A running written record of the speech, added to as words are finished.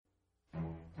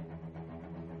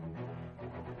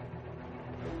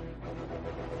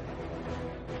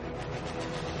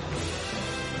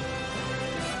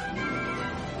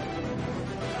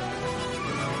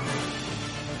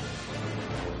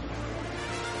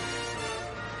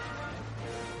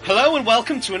Hello and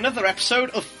welcome to another episode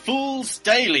of Fools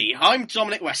Daily. I'm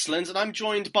Dominic Westland and I'm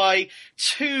joined by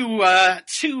two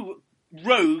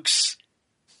rogues.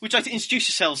 Would you like to introduce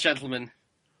yourselves, gentlemen?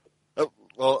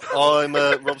 Well, I'm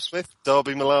Rob Smith,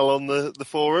 Darby Malal on the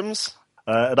forums.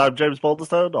 And I'm James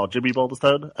Balderstone, or Jimmy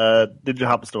Balderstone, Ninja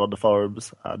Hamster on the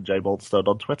forums, and Jay Balderstone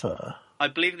on Twitter. I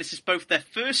believe this is both their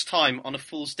first time on a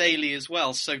Fools Daily as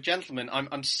well, so gentlemen,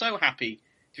 I'm so happy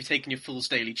to be taking your Fools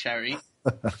Daily cherry.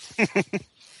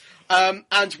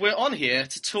 And we're on here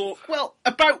to talk, well,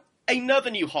 about another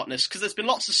new hotness, because there's been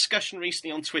lots of discussion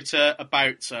recently on Twitter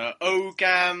about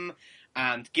OGAM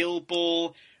and Guild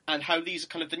Ball, and how these are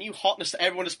kind of the new hotness that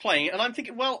everyone is playing, and I'm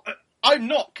thinking, well, I'm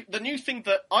not. The new thing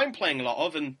that I'm playing a lot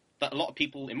of, and that a lot of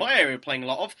people in my area are playing a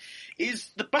lot of, is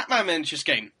the Batman Miniatures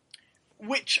game,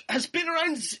 which has been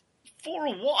around for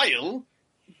a while,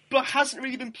 but hasn't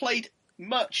really been played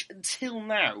much until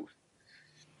now.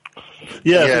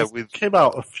 Yeah, it came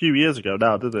out a few years ago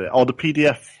now, didn't it? Or the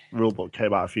PDF rulebook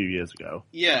came out a few years ago.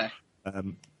 Yeah.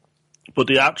 But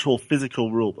the actual physical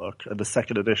rulebook and the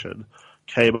second edition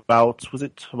came out, was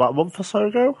it about a month or so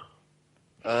ago?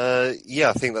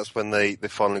 Yeah, I think that's when they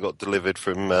finally got delivered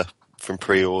from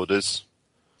pre-orders.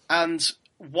 And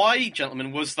why,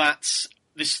 gentlemen, was that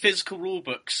this physical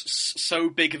rulebook's so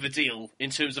big of a deal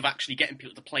in terms of actually getting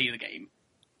people to play the game?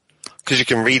 Because you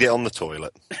can read it on the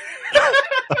toilet.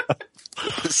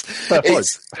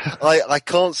 I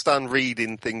can't stand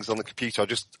reading things on the computer.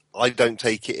 I don't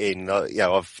take it in.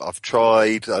 I've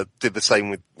tried. I did the same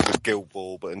with Guild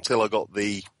Ball, but until I got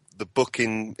the book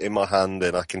in my hand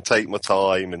and I can take my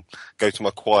time and go to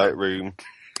my quiet room,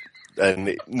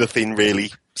 and nothing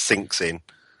really sinks in.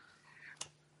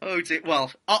 Oh dear.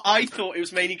 Well, I thought it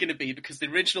was mainly going to be because the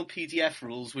original PDF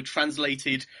rules were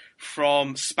translated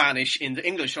from Spanish into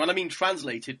English. And I mean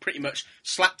translated, pretty much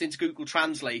slapped into Google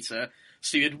Translator.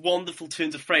 So you had wonderful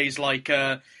turns of phrase like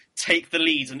take the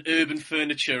lead and urban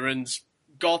furniture and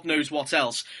God knows what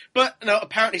else. But no,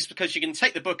 apparently it's because you can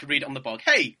take the book and read it on the bog.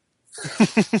 Hey!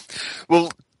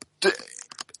 Well,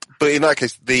 but in that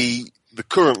case, the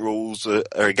current rules are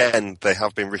again, they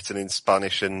have been written in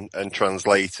Spanish and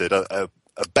translated.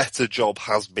 A better job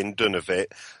has been done of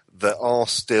it. There are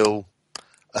still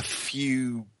a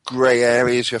few grey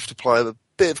areas you have to apply a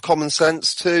bit of common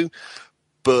sense to,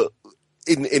 but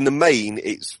in the main,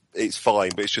 it's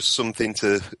fine. But it's just something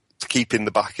to keep in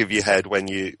the back of your head when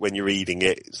you're reading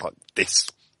it. It's like this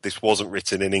wasn't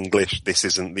written in English. This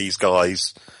isn't these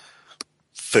guys'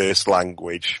 first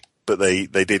language, but they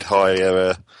did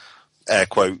hire air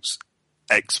quotes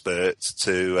experts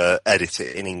to edit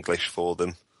it in English for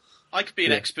them. I could be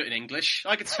an expert in English.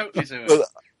 I could totally do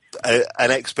it. An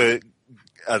expert,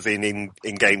 as in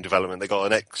game development. They got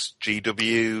an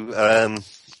ex-GW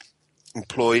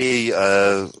employee,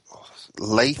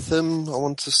 Latham, I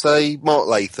want to say, Mark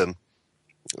Latham,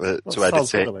 to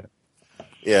edit it. Familiar.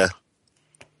 Yeah.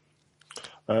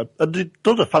 And they've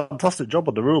done a fantastic job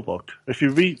on the rulebook. If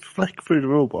you flick through the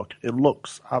rulebook, it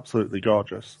looks absolutely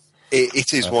gorgeous.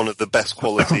 It is one of the best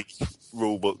quality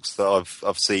rulebooks that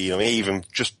I've seen. I mean, even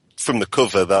just from the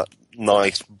cover, that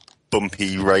nice,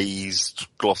 bumpy, raised,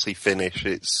 glossy finish.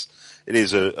 It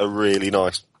is a really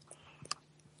nice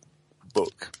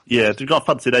book. Yeah, they've got a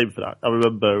fancy name for that. I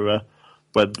remember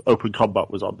when Open Combat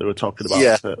was on, they were talking about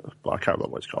it, but I can't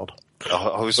remember what it's called.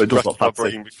 I was racking my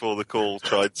brain before the call,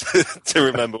 tried to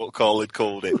remember what Carl had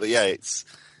called it. But yeah, it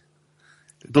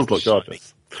does look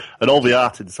gorgeous. And all the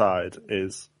art inside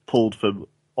is pulled from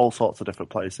all sorts of different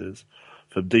places,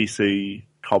 from DC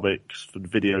comics, from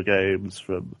video games,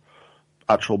 from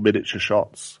actual miniature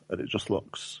shots, and it just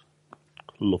looks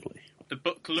lovely. The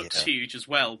book looks huge as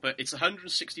well, but it's a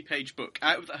 160-page book.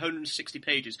 Out of the 160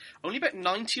 pages, only about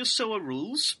 90 or so are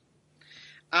rules,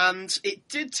 and it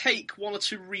did take one or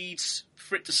two reads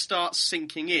for it to start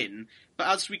sinking in, but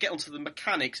as we get onto the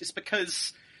mechanics, it's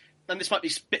because, and this might be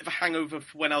a bit of a hangover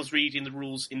for when I was reading the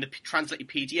rules in the translated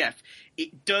PDF,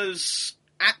 it does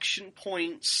action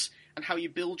points and how you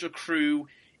build your crew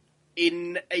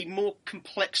in a more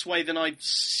complex way than I've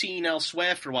seen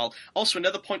elsewhere for a while. Also,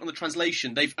 another point on the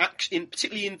translation, they've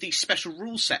particularly in the special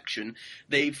rules section,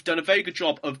 they've done a very good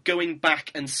job of going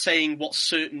back and saying what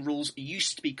certain rules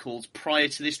used to be called prior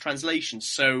to this translation.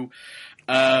 So,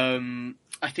 I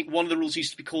think one of the rules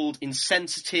used to be called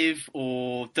insensitive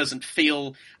or doesn't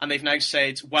feel, and they've now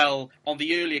said, well, on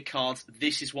the earlier cards,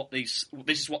 this is what this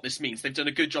means. They've done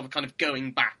a good job of kind of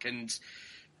going back and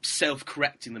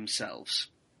self-correcting themselves.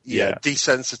 Yeah,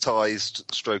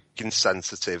 desensitized stroke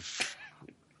insensitive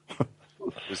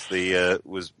was the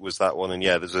was that one, and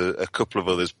yeah, there's a couple of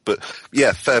others, but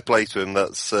yeah, fair play to him.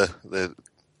 That's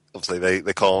obviously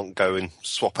they can't go and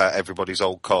swap out everybody's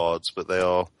old cards, but they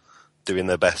are doing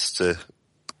their best to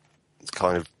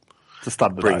kind of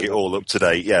bring it all up to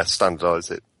date. Yeah,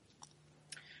 standardise it.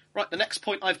 Right, the next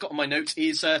point I've got on my notes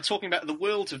is talking about the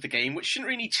world of the game, which shouldn't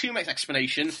really need too much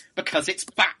explanation because it's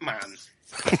Batman.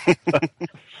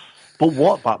 But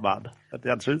what Batman? And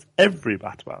the answer is every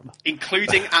Batman.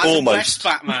 Including Adam West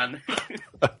Batman.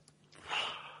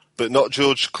 But not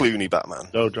George Clooney Batman.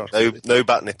 No George Clooney. No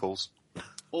bat nipples.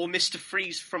 Or Mr.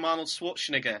 Freeze from Arnold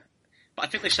Schwarzenegger. But I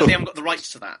think they said they haven't got the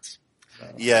rights to that.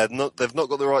 Yeah, they've not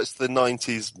got the rights to the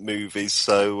 90s movies,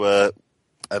 so...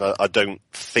 and I don't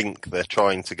think they're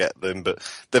trying to get them, but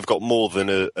they've got more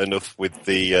than enough with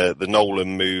the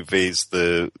Nolan movies,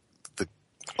 the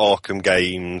Arkham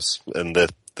games, and the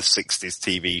 60s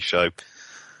TV show.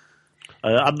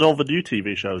 And all the new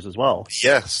TV shows as well.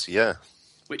 Yes, yeah.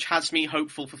 Which has me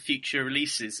hopeful for future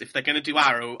releases. If they're going to do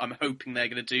Arrow, I'm hoping they're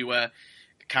going to do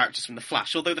characters from The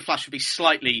Flash, although The Flash would be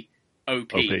slightly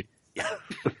OP.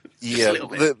 Yeah,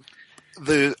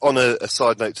 on a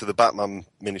side note to the Batman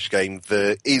minish game,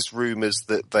 there is rumours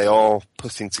that they are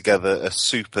putting together a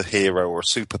superhero or a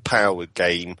superpowered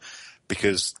game,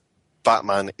 because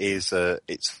Batman is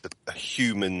it's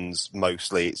humans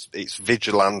mostly. It's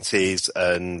vigilantes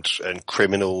and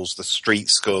criminals, the street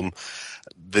scum.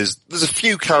 There's a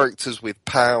few characters with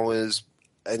powers,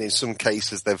 and in some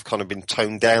cases they've kind of been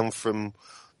toned down from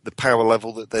the power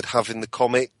level that they'd have in the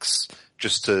comics,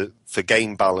 just for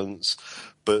game balance.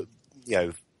 But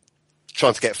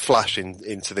trying to get Flash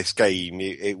into this game,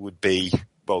 it would be,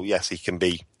 well, yes, he can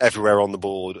be everywhere on the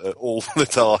board all the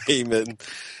time, and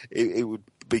it would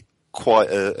be quite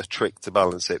a trick to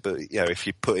balance it. But if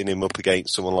you're putting him up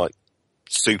against someone like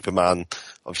Superman,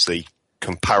 obviously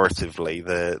comparatively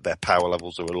their power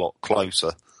levels are a lot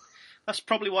closer. That's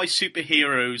probably why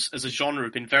superheroes as a genre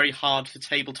have been very hard for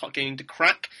tabletop gaming to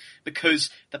crack, because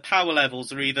the power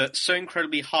levels are either so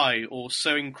incredibly high or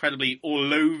so incredibly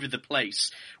all over the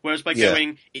place. Whereas by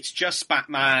going, it's just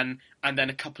Batman and then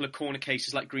a couple of corner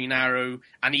cases like Green Arrow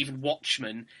and even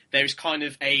Watchmen, there is kind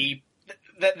of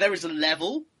there is a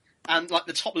level, and like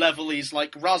the top level is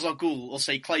like Ra's al Ghul or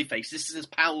say Clayface. This is as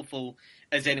powerful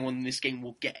as anyone in this game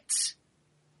will get.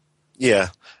 Yeah,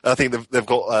 I think they've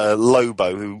got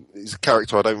Lobo, who is a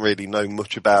character I don't really know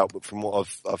much about, but from what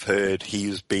I've heard, he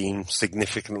has been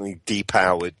significantly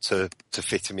depowered to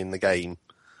fit him in the game.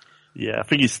 Yeah, I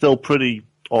think he's still pretty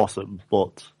awesome,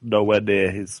 but nowhere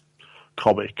near his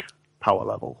comic power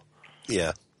level.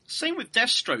 Yeah. Same with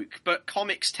Deathstroke, but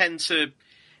comics tend to,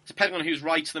 depending on who's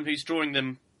writing them, who's drawing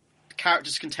them, the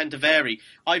characters can tend to vary.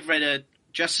 I've read a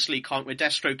Justice League comic where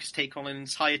Deathstroke has taken on an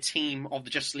entire team of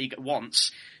the Justice League at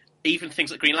once. Even things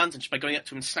like Green Lantern, just by going up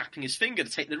to him and snapping his finger to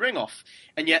take the ring off.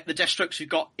 And yet the Deathstrokes we've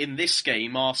got in this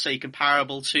game are, say,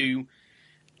 comparable to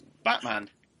Batman.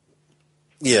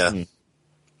 Yeah.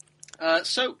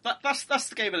 So that's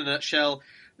the game in a nutshell.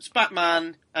 It's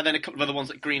Batman, and then a couple of other ones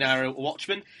like Green Arrow or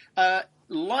Watchmen.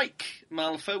 Like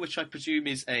Malifaux, which I presume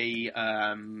is a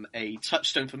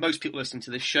touchstone for most people listening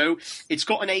to this show, it's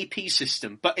got an AP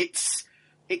system, but it's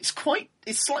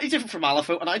slightly different from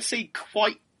Malifaux, and I'd say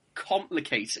quite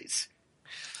complicated.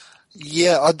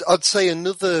 Yeah, I'd say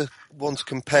another one to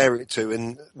compare it to,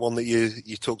 and one that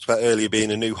you talked about earlier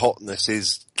being a new hotness,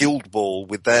 is Guild Ball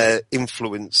with their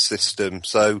influence system.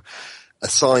 So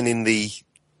assigning the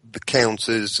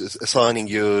counters, assigning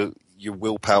your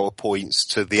willpower points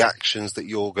to the actions that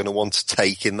you're going to want to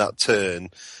take in that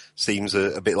turn seems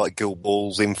a bit like Guild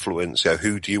Ball's influence.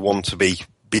 Who do you want to be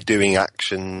doing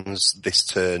actions this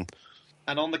turn?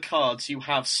 And on the cards, you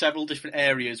have several different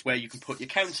areas where you can put your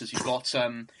counters. You've got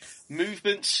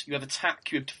movement, you have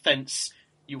attack, you have defense,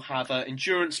 you have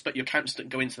endurance, but your counters don't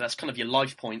go into that. That's kind of your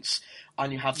life points.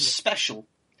 And you have special.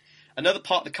 Another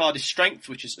part of the card is strength,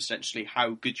 which is essentially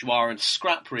how good you are in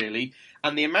scrap, really.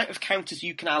 And the amount of counters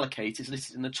you can allocate is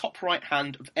listed in the top right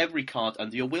hand of every card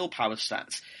under your willpower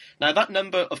stats. Now, that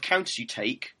number of counters you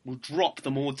take will drop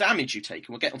the more damage you take. And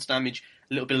we'll get onto damage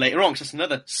a little bit later on, because that's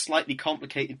another slightly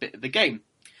complicated bit of the game.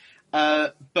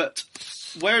 But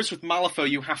whereas with Malifaux,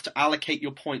 you have to allocate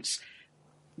your points,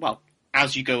 well,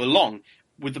 as you go along.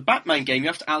 With the Batman game, you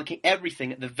have to allocate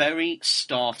everything at the very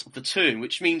start of the turn,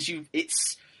 which means you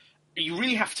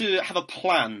really have to have a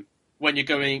plan when you're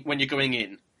going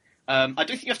in. I don't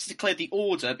think you have to declare the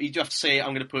order, but you do have to say,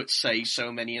 I'm going to put, say,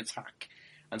 so many in attack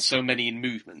and so many in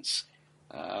movements.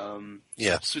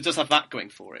 Yeah. So it does have that going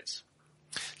for it.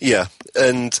 Yeah,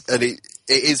 and it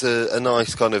is a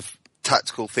nice kind of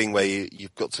tactical thing where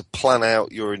you've got to plan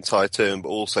out your entire turn, but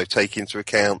also take into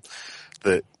account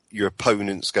that your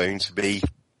opponent's going to be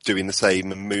doing the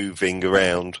same and moving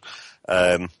around.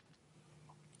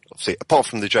 obviously, apart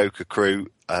from the Joker crew,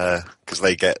 because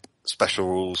they get special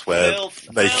rules where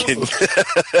they can...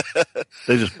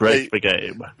 They just break the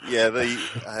game. Yeah,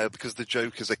 because the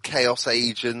Joker's a chaos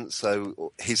agent,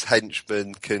 so his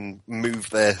henchmen can move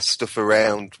their stuff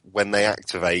around when they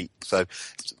activate. So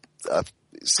it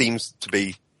seems to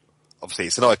be... Obviously,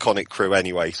 it's an iconic crew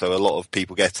anyway, so a lot of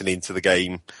people getting into the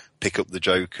game pick up the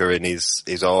Joker and his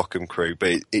Arkham crew,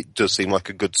 but it does seem like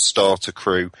a good starter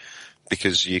crew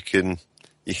because you can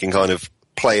kind of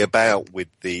play about with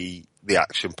the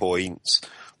action points,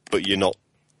 but you're not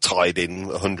tied in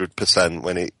 100%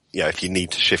 when if you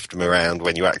need to shift them around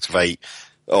when you activate.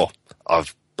 I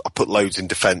put loads in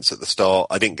defense at the start.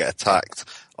 I didn't get attacked.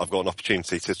 I've got an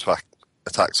opportunity to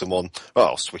attack someone.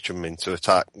 I'll switch them into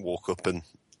attack, walk up and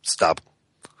stab.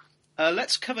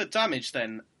 Let's cover damage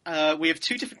then. We have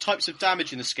two different types of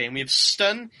damage in this game. We have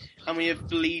stun and we have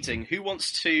bleeding. Who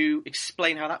wants to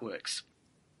explain how that works?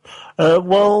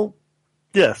 So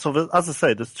as I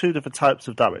say, there's two different types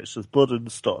of damage. There's blood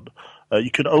and stun. You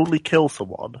can only kill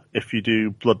someone if you do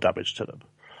blood damage to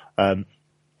them.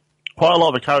 Quite a lot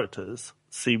of the characters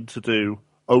seem to do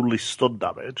only stun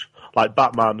damage. Like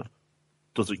Batman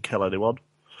doesn't kill anyone,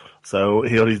 so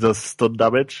he only does stun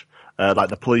damage. Like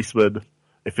the policemen,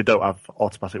 if they don't have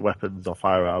automatic weapons or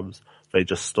firearms, they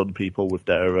just stun people with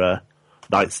their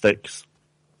nightsticks.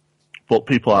 But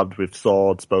people armed with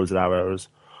swords, bows and arrows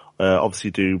obviously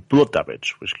do blood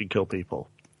damage, which can kill people.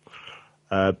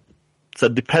 So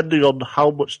depending on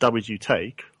how much damage you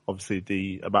take, obviously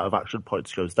the amount of action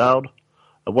points goes down.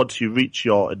 And once you reach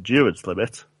your endurance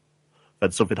limit, then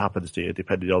something happens to you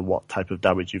depending on what type of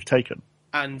damage you've taken.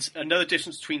 And another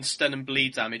difference between stun and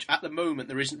bleed damage, at the moment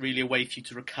there isn't really a way for you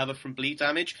to recover from bleed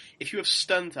damage. If you have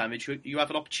stun damage, you have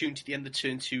an opportunity at the end of the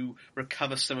turn to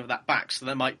recover some of that back. So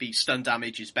there might be stun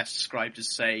damage is best described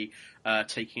as, say,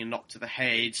 taking a knock to the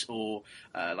head or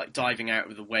like diving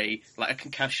out of the way, like a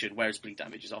concussion, whereas bleed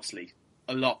damage is obviously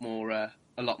a lot more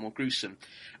gruesome.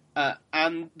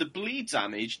 And the bleed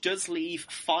damage does leave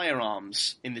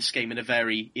firearms in this game in a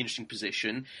very interesting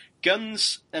position.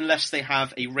 Guns, unless they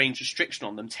have a range restriction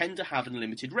on them, tend to have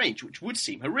unlimited range, which would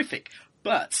seem horrific.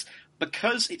 But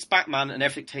because it's Batman and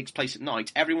everything takes place at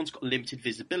night, everyone's got limited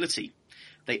visibility.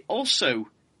 They also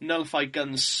nullify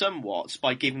guns somewhat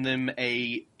by giving them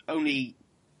they can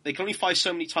only fire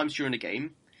so many times during a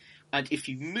game, and if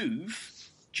you move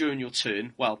during your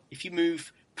turn, if you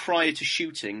move prior to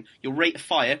shooting, your rate of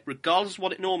fire, regardless of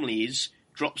what it normally is,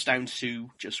 drops down to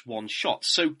just one shot.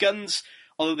 So guns,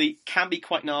 although they can be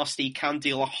quite nasty, can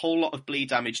deal a whole lot of bleed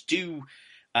damage, do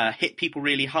hit people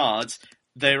really hard,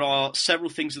 there are several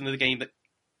things in the game that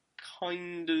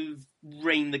kind of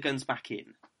rein the guns back in.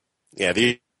 Yeah,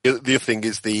 the other thing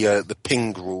is the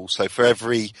ping rule. So for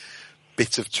every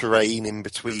bit of terrain in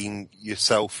between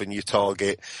yourself and your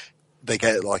target, they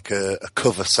get like a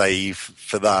cover save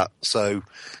for that. So,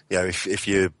 if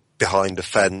you're behind a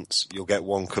fence, you'll get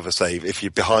one cover save. If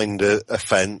you're behind a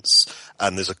fence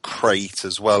and there's a crate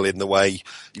as well in the way,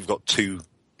 you've got two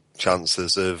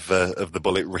chances of the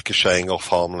bullet ricocheting off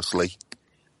harmlessly.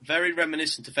 Very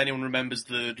reminiscent, if anyone remembers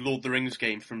the Lord of the Rings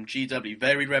game from GW,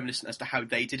 very reminiscent as to how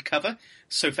they did cover.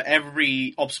 So for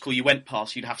every obstacle you went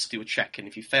past, you'd have to do a check, and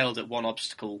if you failed at one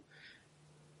obstacle,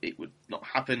 it would not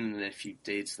happen, and if you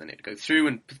did, then it would go through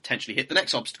and potentially hit the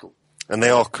next obstacle. And they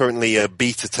are currently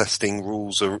beta testing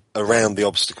rules around the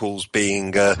obstacles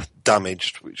being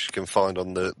damaged, which you can find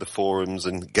on the forums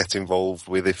and get involved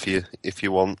with if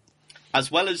you want.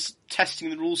 As well as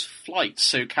testing the rules for flight,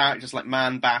 so characters like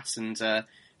Man, Bat, and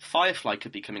Firefly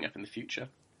could be coming up in the future.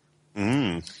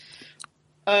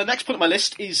 Next point on my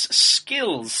list is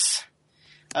skills.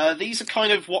 These are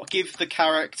kind of what give the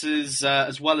characters,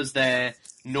 as well as their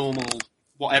normal,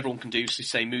 what everyone can do, so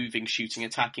say moving, shooting,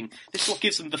 attacking. This is what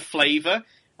gives them the flavour,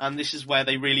 and this is where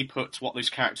they really put what those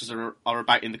characters are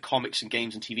about in the comics and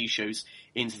games and TV shows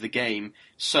into the game.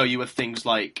 So you have things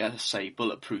like, say,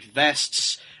 bulletproof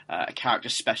vests, a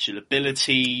character's special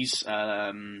abilities,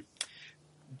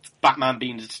 Batman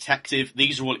being a detective.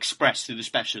 These are all expressed through the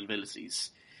special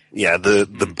abilities. Yeah, the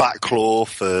Batclaw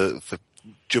for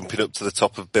jumping up to the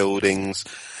top of buildings.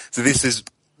 So this is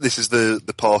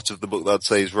the part of the book that I'd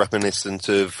say is reminiscent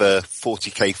of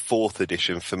 40k 4th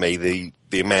edition for me,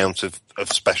 the amount of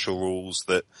special rules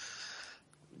that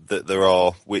there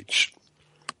are, which,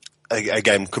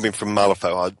 again, coming from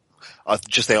Malifaux, I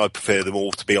just think I prefer them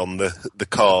all to be on the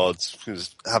cards,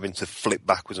 because having to flip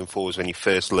backwards and forwards when you're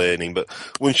first learning. But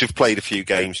once you've played a few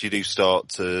games, you do start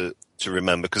to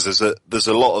remember, because there's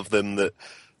a lot of them that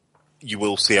you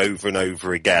will see over and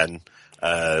over again,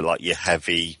 like your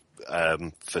heavy,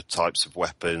 for types of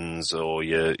weapons, or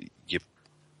your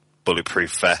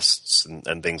bulletproof vests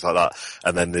and things like that.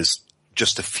 And then there's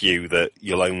just a few that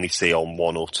you'll only see on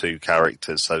 1 or 2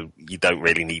 characters, so you don't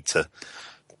really need to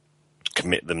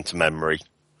commit them to memory.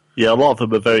 Yeah, a lot of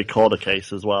them are very corner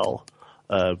case as well.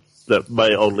 That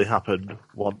may only happen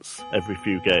once every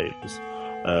few games,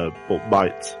 but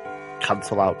might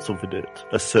cancel out something that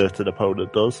a certain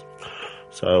opponent does.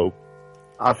 So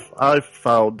I've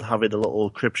found having a little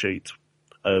crib sheet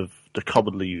of the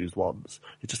commonly used ones,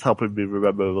 it's just helping me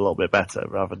remember them a little bit better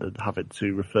rather than having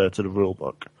to refer to the rule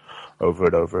book over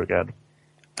and over again.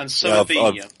 And some of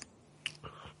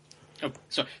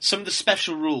the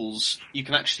special rules, you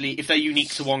can actually, if they're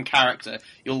unique to one character,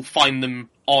 you'll find them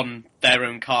on their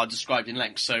own card described in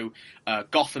length. So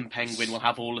Gotham Penguin will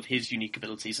have all of his unique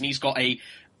abilities, and he's got a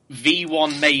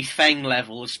V1 Mei Feng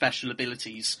level of special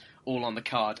abilities all on the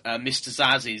card. Mr.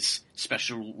 Zaz's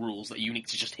special rules that are unique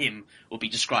to just him will be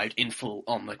described in full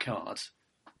on the card.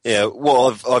 Yeah,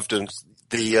 what I've done,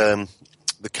 the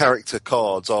character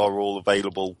cards are all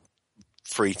available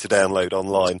free to download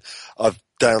online. I've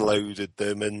downloaded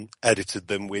them and edited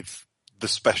them with the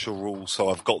special rules, so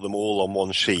I've got them all on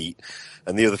one sheet.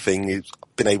 And the other thing is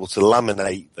I've been able to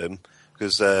laminate them,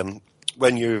 because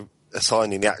when you're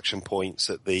assigning the action points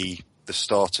at the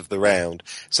start of the round,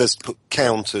 it says put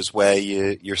counters where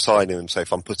you're assigning them. So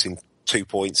if I'm putting 2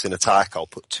 points in attack, I'll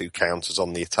put 2 counters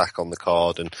on the attack on the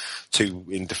card, and 2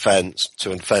 in defence,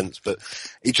 2 in defence. But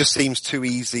it just seems too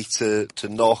easy to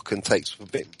knock and takes a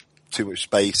bit too much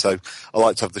space. So I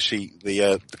like to have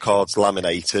the cards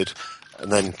laminated,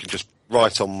 and then you can just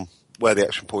write on where the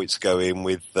action points go in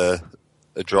with a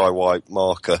dry white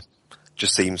marker.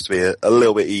 Just seems to be a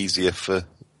little bit easier for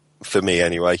me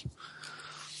anyway.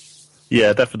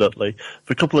 Yeah, definitely.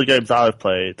 For a couple of games that I've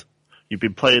played, you've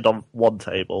been playing on one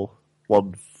table,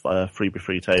 one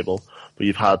 3x3 table, but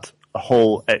you've had a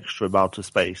whole extra amount of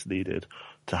space needed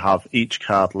to have each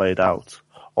card laid out.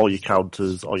 All your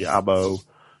counters, all your ammo,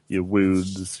 your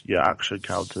wounds, your action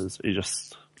counters.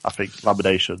 I think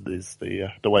lamination is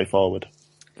the way forward.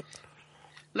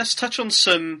 Let's touch on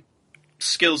some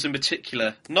skills in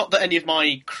particular. Not that any of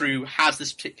my crew has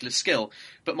this particular skill,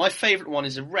 but my favourite one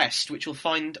is Arrest, which you'll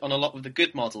find on a lot of the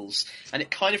good models, and it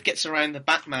kind of gets around the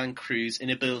Batman crew's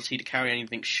inability to carry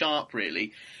anything sharp,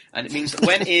 really. And it means that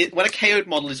when a KO'd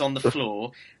model is on the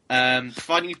floor,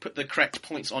 providing you put the correct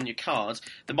points on your card,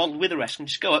 the model with Arrest can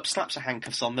just go up, slaps a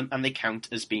handcuffs on them, and they count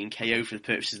as being KO for the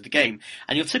purposes of the game.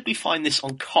 And you'll typically find this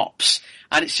on cops,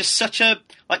 and it's just such a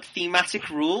thematic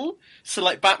rule.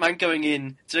 So Batman going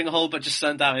in, doing a whole bunch of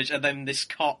stun damage, and then this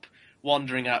cop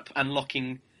wandering up and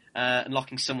locking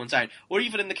someone down. Or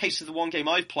even in the case of the one game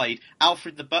I've played,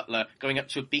 Alfred the Butler going up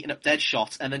to a beaten up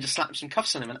Deadshot and then just slapping some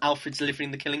cuffs on him, and Alfred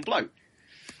delivering the killing blow.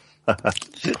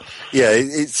 Yeah,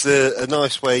 it's a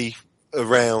nice way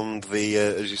around the,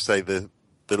 as you say, the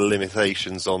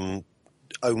limitations on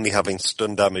only having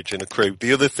stun damage in a crew.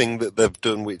 The other thing that they've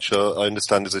done, which I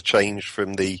understand is a change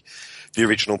from the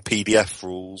original PDF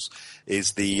rules,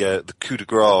 is the coup de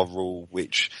grace rule,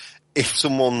 which if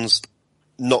someone's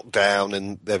knocked down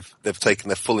and they've taken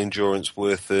their full endurance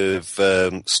worth of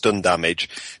stun damage,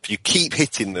 if you keep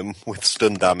hitting them with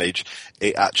stun damage,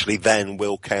 it actually then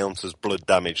will count as blood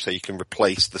damage, so you can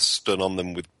replace the stun on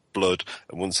them with blood,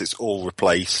 and once it's all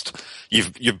replaced,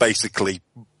 you've basically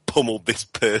pummeled this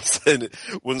person.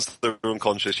 Once they're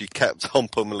unconscious, you kept on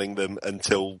pummeling them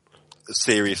until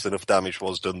serious enough damage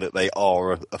was done that they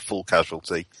are a full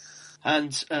casualty.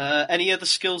 And any other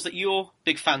skills that you're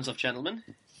big fans of, gentlemen?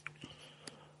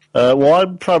 Well,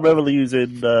 I'm primarily using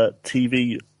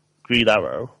TV Green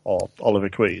Arrow, or Oliver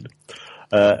Queen.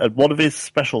 And one of his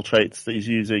special traits that he's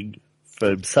using for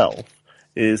himself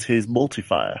is his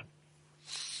multi-fire.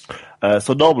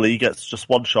 So normally he gets just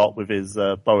one shot with his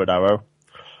bow and arrow.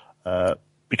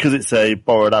 Because it's a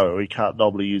bow and arrow, he can't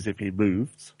normally use it if he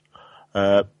moves.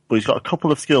 But he's got a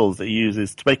couple of skills that he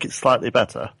uses to make it slightly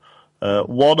better.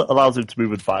 One allows him to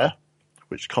move and fire,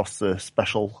 which costs a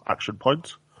special action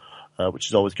point, which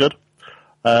is always good.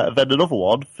 Then another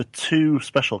one, for 2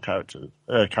 special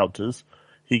counters,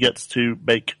 he gets to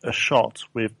make a shot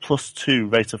with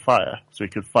 +2 rate of fire, so he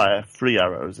can fire 3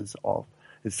 arrows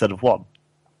instead of 1.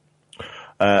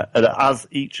 And as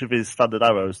each of his standard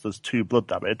arrows does 2 blood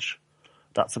damage,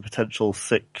 that's a potential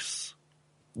 6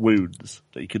 wounds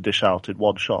that you can dish out in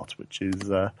one shot, which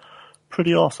is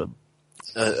pretty awesome.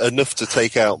 Enough to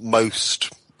take out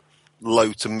most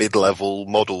low to mid-level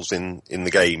models in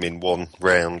the game in one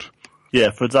round.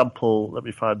 Yeah, for example, let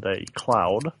me find a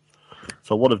clown.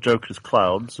 So one of Joker's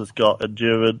clowns has got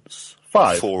endurance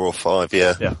 5. 4 or 5,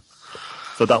 yeah. Yeah.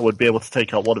 So that would be able to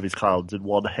take out one of his clowns in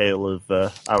one hail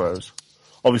of arrows.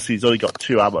 Obviously, he's only got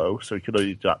 2 ammo, so he can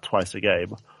only do that twice a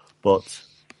game. But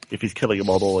if he's killing them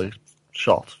on all his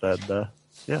shots, then,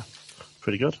 yeah,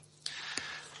 pretty good.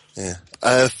 Yeah.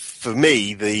 For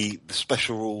me, the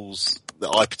special rules that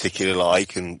I particularly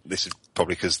like, and this is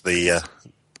probably because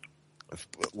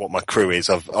what my crew is,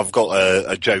 I've got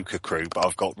a Joker crew, but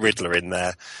I've got Riddler in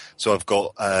there. So I've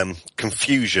got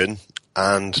Confusion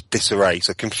and Disarray.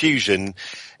 So Confusion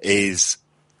is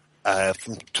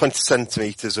from 20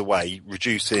 centimetres away,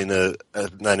 reducing an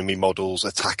enemy model's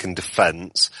attack and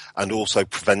defence, and also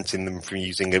preventing them from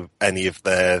using any of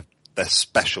their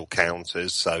special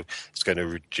counters. So it's going to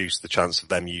reduce the chance of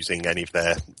them using any of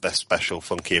their special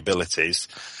funky abilities.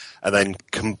 And then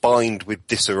combined with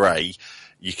Disarray,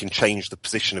 you can change the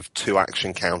position of 2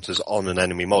 action counters on an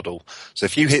enemy model. So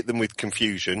if you hit them with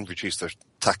Confusion, reduce their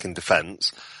attack and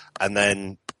defence, and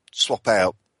then swap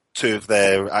out 2 of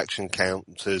their action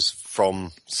counters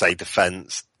from, say,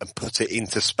 defence and put it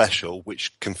into special,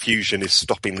 which Confusion is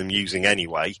stopping them using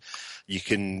anyway, you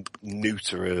can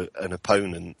neuter an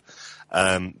opponent.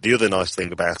 The other nice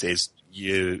thing about it is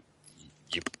your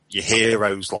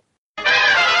heroes.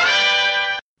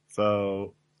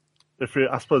 So,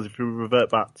 I suppose if you revert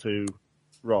back to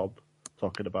Rob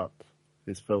talking about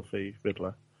his filthy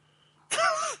Riddler.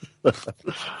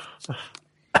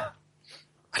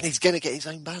 And he's going to get his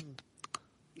own band.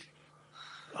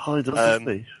 Oh, he does,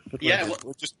 he? Yeah,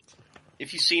 well,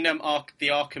 if you've seen the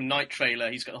Arkham Knight trailer,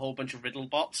 he's got a whole bunch of Riddle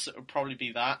bots. It would probably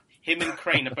be that. Him and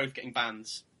Crane are both getting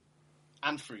bans.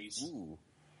 And Freeze. Ooh.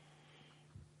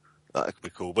 That could be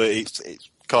cool, but it's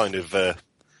kind of... the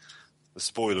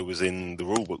spoiler was in the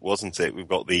rulebook, wasn't it? We've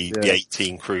got the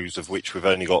 18 crews, of which we've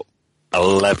only got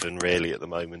 11, really, at the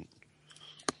moment.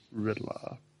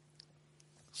 Riddler.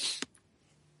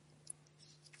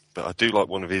 But I do like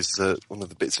one of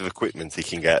the bits of equipment he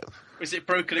can get. Is it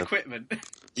broken equipment?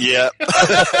 Yeah.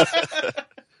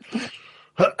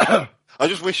 I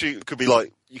just wish it could be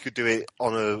like, you could do it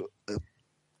on a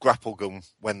grapple gun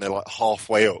when they're like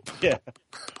halfway up. Yeah.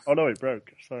 Oh no, it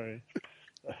broke. Sorry.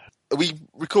 Are we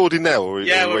recording now? Or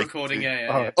yeah, we're recording,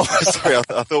 yeah. Oh, sorry,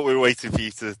 I thought we were waiting for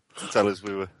you to tell us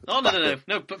we were... Oh, no,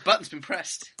 but button's been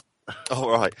pressed. Oh,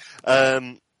 right.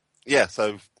 Yeah,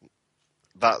 so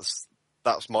that's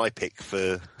my pick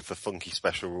for funky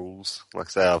special rules. Like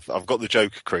I say, I've got the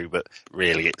Joker crew, but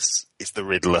really it's the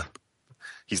Riddler.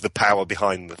 He's the power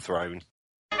behind the throne.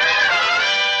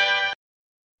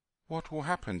 What will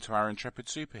happen to our intrepid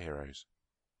superheroes?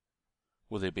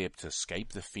 Will they be able to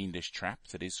escape the fiendish trap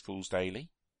that is Fool's Daily?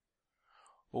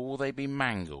 Or will they be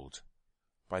mangled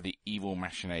by the evil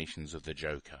machinations of the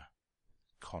Joker?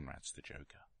 Conrad's the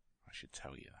Joker. I should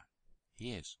tell you that.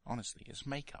 He is, honestly. It's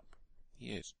makeup.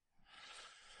 He is.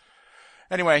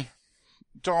 Anyway,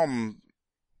 Dom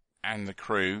and the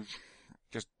crew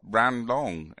just ran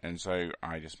long, and so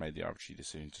I just made the arbitrary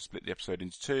decision to split the episode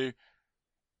into 2,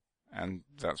 and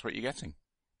that's what you're getting.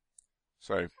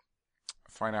 So,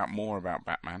 find out more about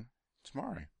Batman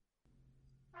tomorrow.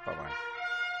 Bye-bye.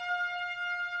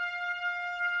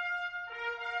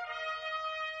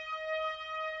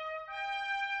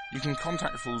 You can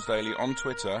contact Fools Daily on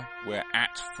Twitter, we're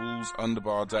at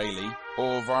Fools_Daily,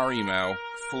 or via email,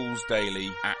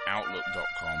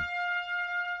 foolsdaily@outlook.com.